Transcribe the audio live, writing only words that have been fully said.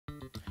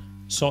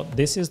So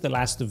this is the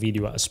last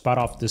video as part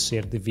of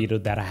the video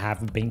that I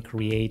have been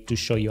created to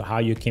show you how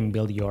you can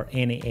build your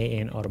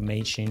N8N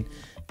automation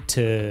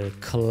to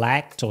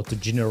collect or to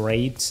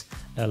generate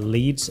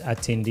leads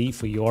attendee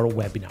for your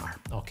webinar.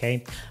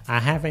 Okay, I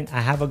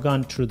haven't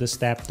gone through the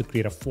step to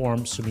create a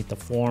form, submit the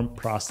form,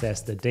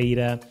 process the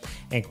data,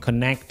 and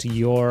connect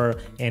your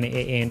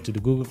N8N to the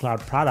Google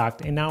Cloud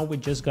product. And now we're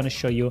just going to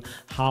show you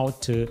how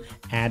to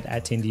add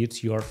attendee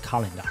to your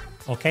calendar.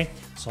 Okay,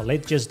 so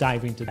let's just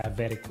dive into that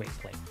very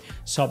quickly.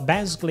 So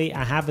basically,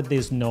 I have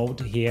this node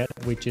here,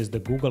 which is the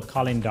Google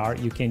Calendar.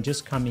 You can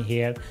just come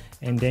here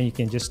and then you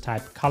can just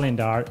type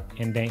calendar,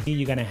 and then here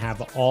you're gonna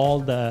have all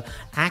the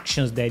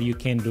actions that you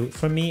can do.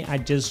 For me, I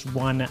just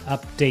wanna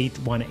update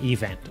one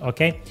event,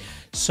 okay?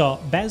 So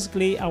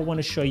basically, I want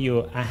to show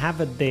you, I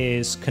have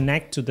this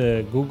connect to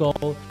the Google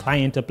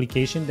client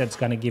application that's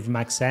going to give me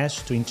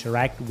access to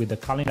interact with the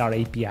calendar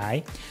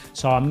API.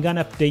 So I'm going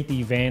to update the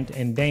event,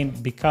 and then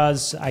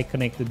because I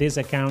connect to this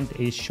account,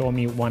 it show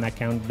me one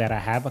account that I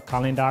have a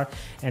calendar,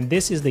 and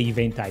this is the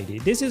event ID.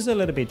 This is a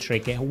little bit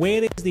tricky.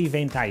 Where is the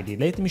event ID?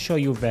 Let me show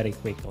you very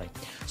quickly.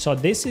 So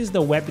this is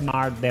the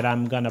webinar that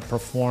I'm going to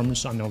perform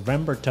on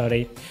November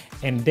 30,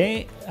 and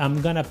then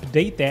I'm going to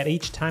update that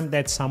each time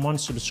that someone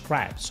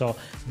subscribes. So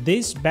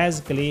this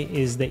basically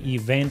is the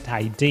event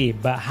ID,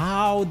 but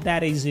how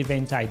that is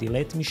event ID?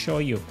 Let me show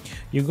you.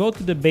 You go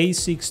to the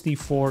base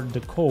 64, the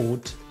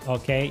code,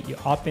 okay? You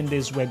open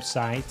this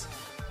website,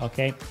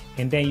 okay?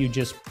 And then you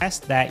just press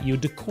that, you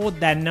decode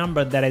that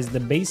number that is the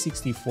base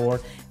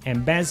 64,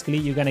 and basically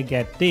you're gonna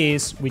get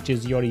this, which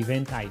is your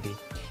event ID.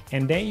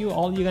 And then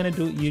all you're gonna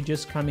do, you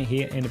just come in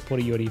here and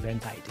put your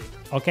event ID,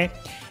 okay?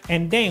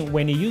 And then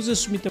when you use the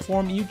submit the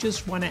form, you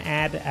just wanna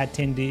add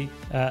attendee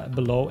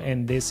below,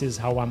 and this is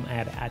how I'm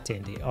add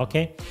attendee,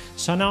 okay?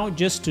 So now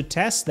just to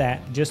test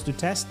that,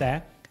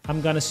 I'm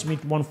gonna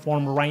submit one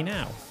form right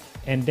now.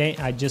 And then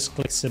I just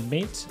click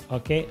submit,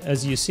 okay?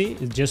 As you see,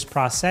 it's just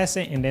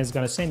processing, and then it's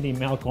gonna send the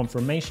email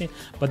confirmation.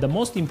 But the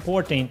most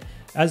important,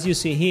 as you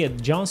see here,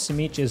 John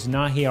Smith is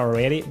not here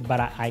already, but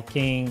I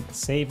can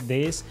save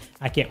this.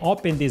 I can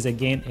open this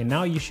again, and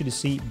now you should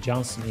see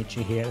John Smith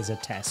here as a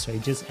test. So you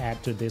just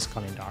add to this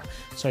calendar.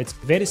 So it's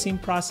very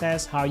simple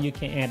process how you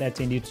can add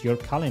attendee to your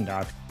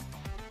calendar.